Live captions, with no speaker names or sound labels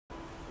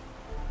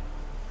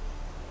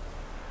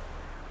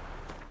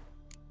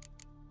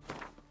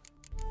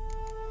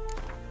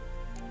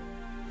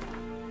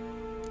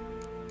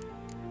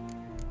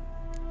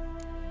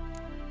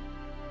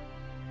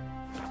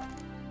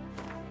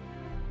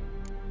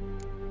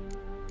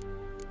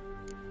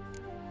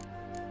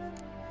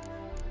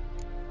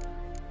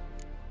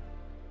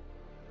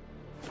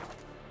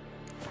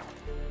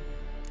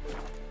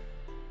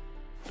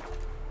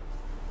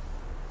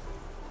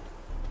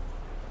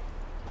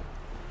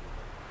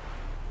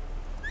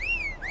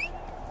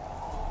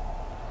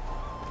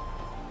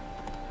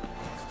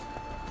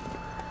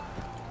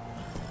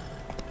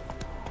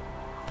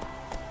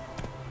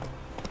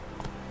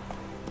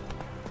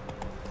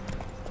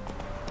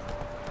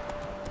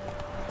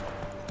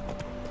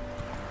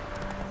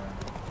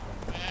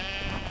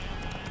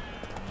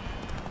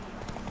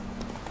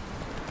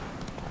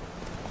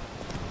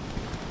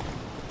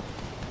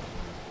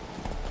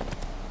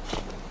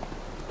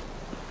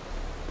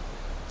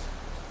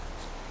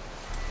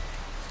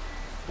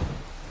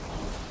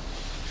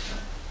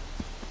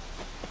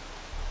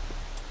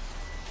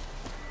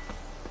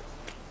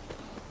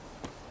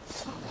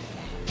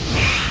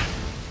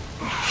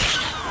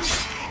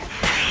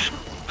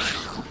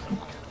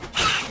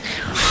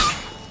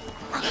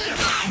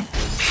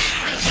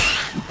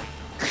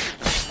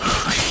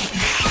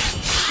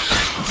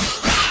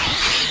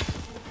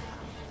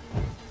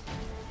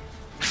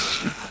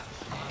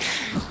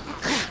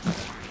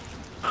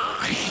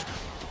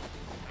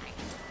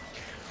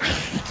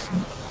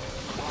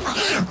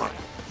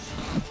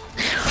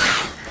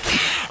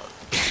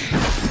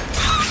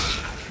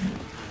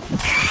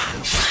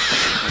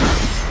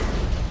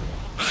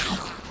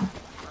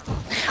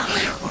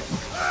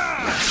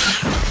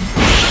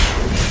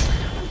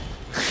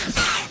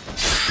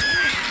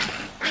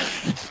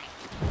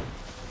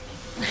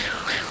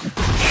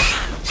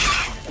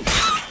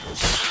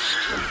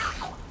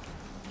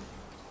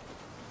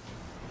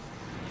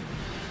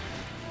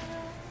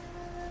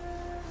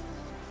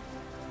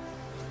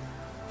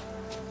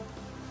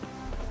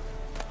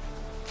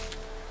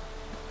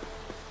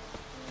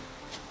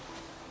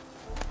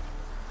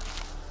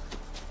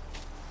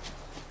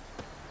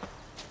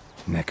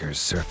Neckers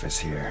surface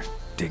here,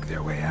 dig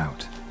their way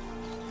out.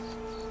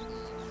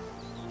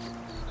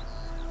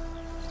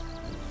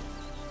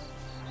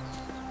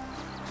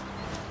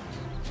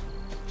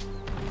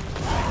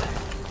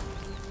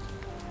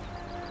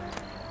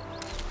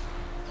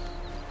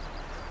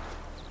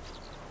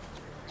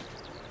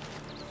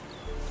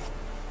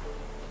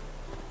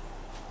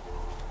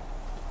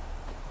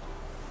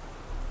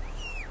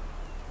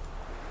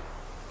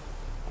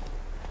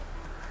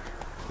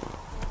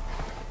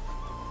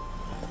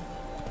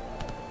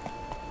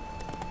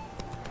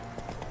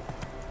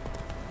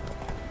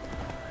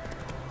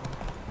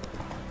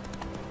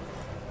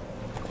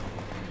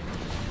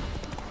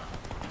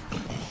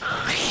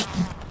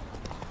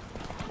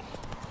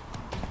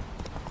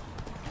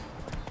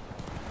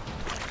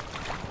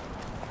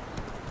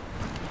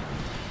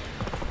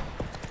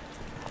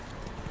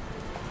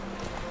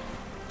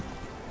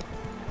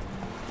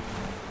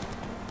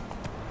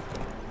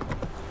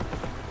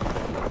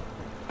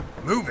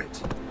 Move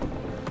it!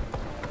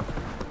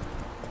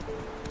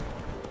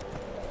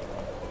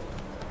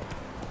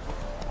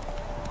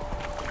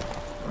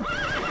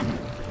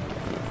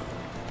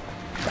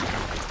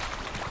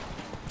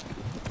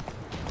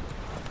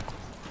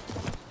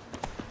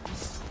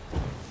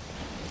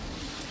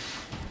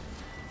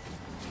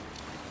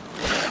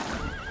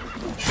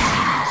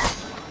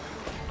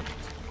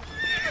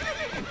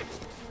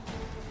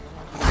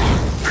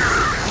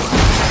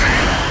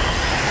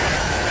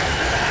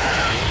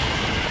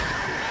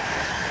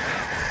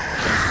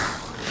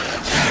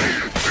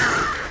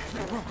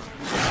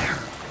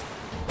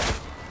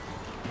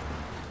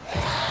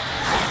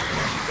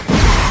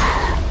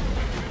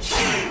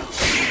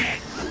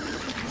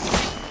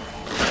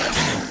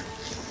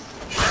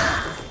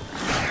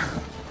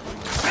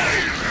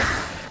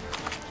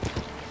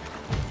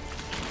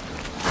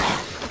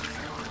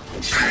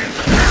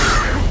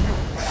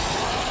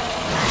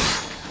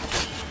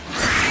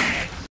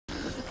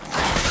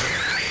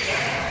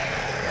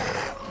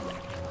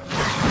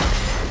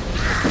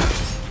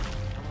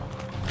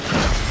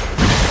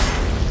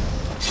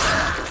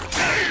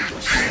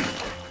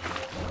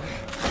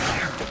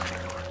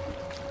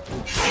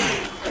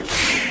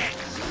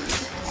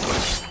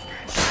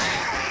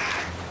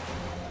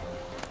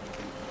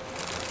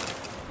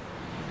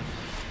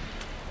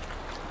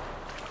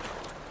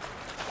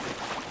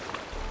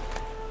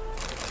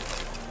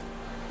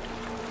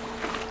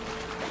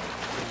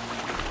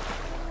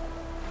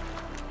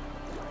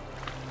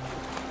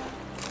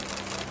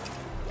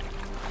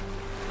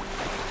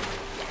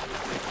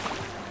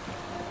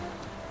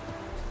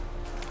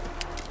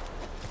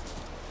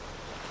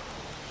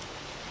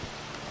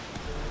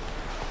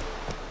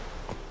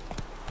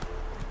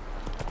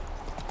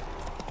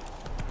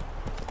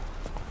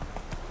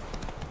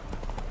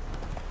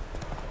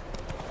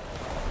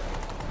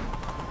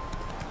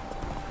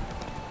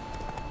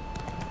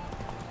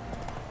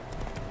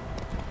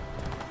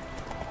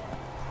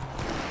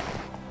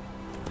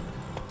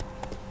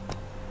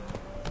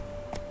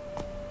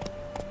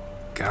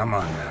 Come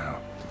on now.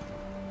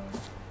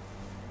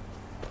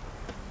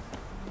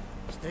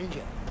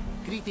 Stranger,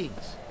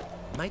 greetings.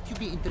 Might you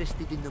be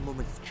interested in a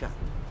moment's chat?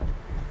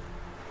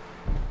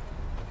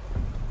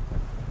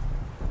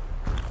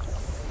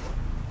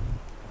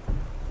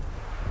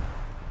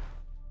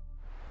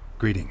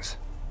 Greetings.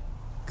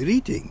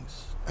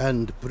 Greetings,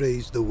 and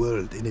praise the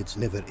world in its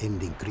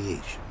never-ending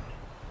creation.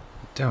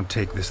 Don't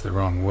take this the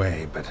wrong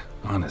way, but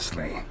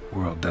honestly,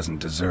 world doesn't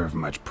deserve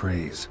much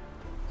praise.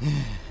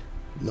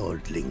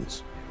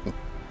 Nordlings.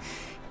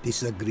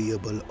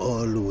 Disagreeable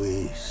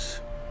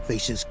always.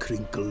 Faces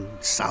crinkled,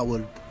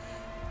 soured,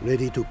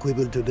 ready to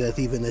quibble to death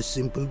even a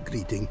simple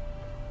greeting.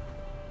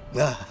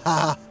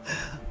 Aha!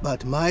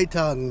 But my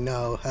tongue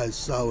now has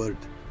soured,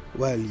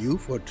 while you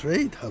for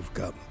trade have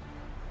come.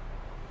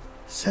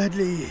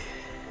 Sadly,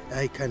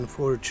 I can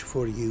forge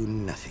for you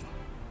nothing.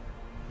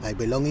 My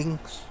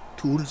belongings,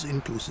 tools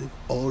inclusive,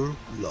 all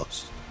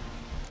lost.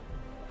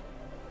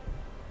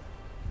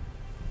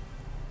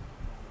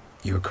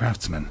 You a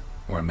craftsman,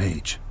 or a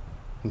mage?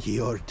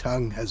 Your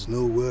tongue has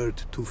no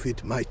word to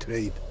fit my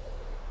trade.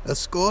 A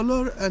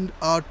scholar and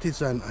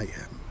artisan I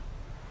am.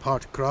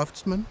 Part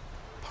craftsman,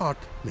 part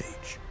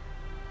mage.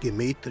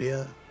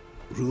 Gematria,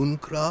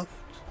 runecraft.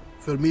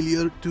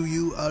 Familiar to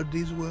you are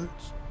these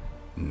words?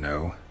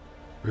 No.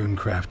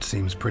 Runecraft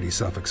seems pretty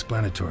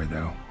self-explanatory,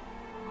 though.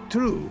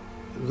 True,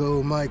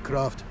 though my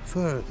craft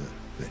further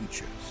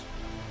ventures.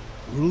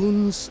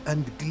 Runes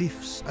and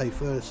glyphs I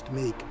first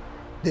make,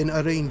 then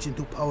arrange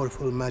into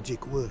powerful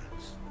magic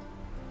words.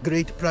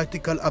 Great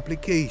practical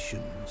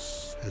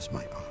applications as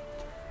my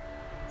art.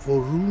 For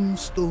rune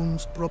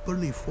stones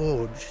properly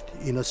forged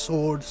in a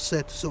sword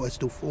set so as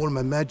to form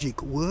a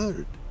magic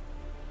word,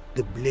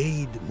 the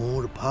blade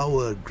more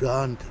power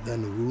grant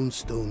than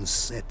runestones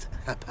set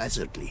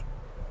haphazardly.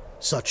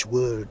 Such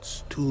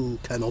words, too,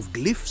 can of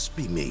glyphs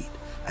be made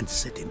and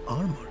set in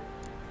armor.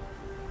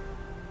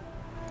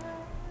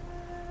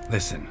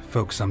 Listen,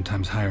 folks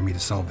sometimes hire me to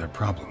solve their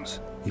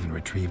problems. Even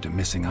retrieved a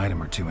missing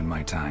item or two in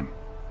my time.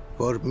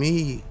 For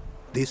me,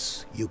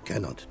 this you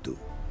cannot do.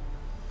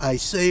 I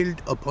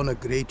sailed upon a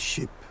great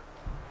ship.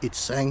 It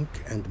sank,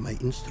 and my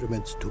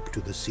instruments took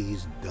to the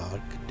sea's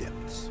dark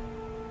depths.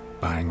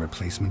 Buying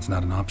replacements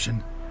not an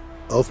option?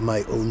 Of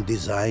my own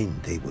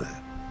design they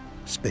were,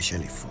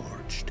 specially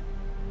forged.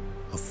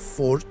 A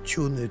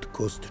fortune it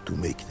cost to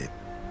make them.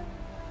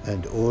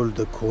 And all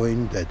the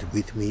coin that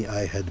with me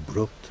I had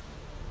brought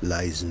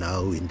lies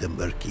now in the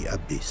murky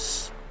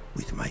abyss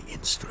with my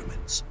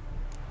instruments.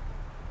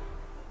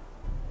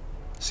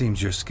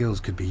 Seems your skills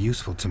could be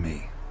useful to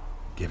me.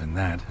 Given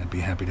that, I'd be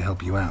happy to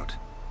help you out.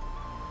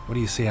 What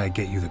do you say I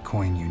get you the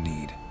coin you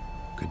need?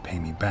 Could pay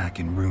me back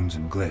in runes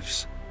and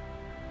glyphs.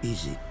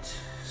 Is it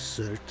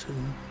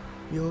certain,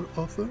 your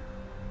offer?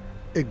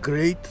 A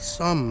great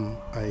sum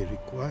I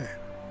require.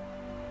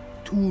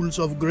 Tools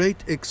of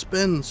great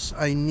expense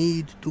I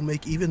need to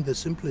make even the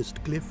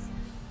simplest glyph.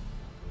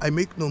 I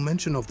make no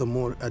mention of the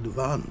more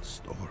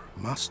advanced or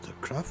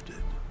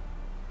master-crafted.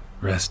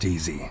 Rest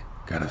easy.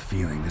 Got a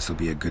feeling this'll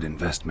be a good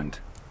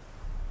investment.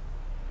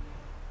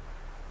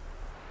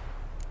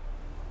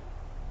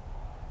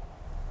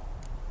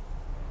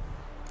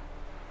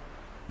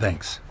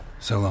 Thanks.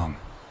 So long.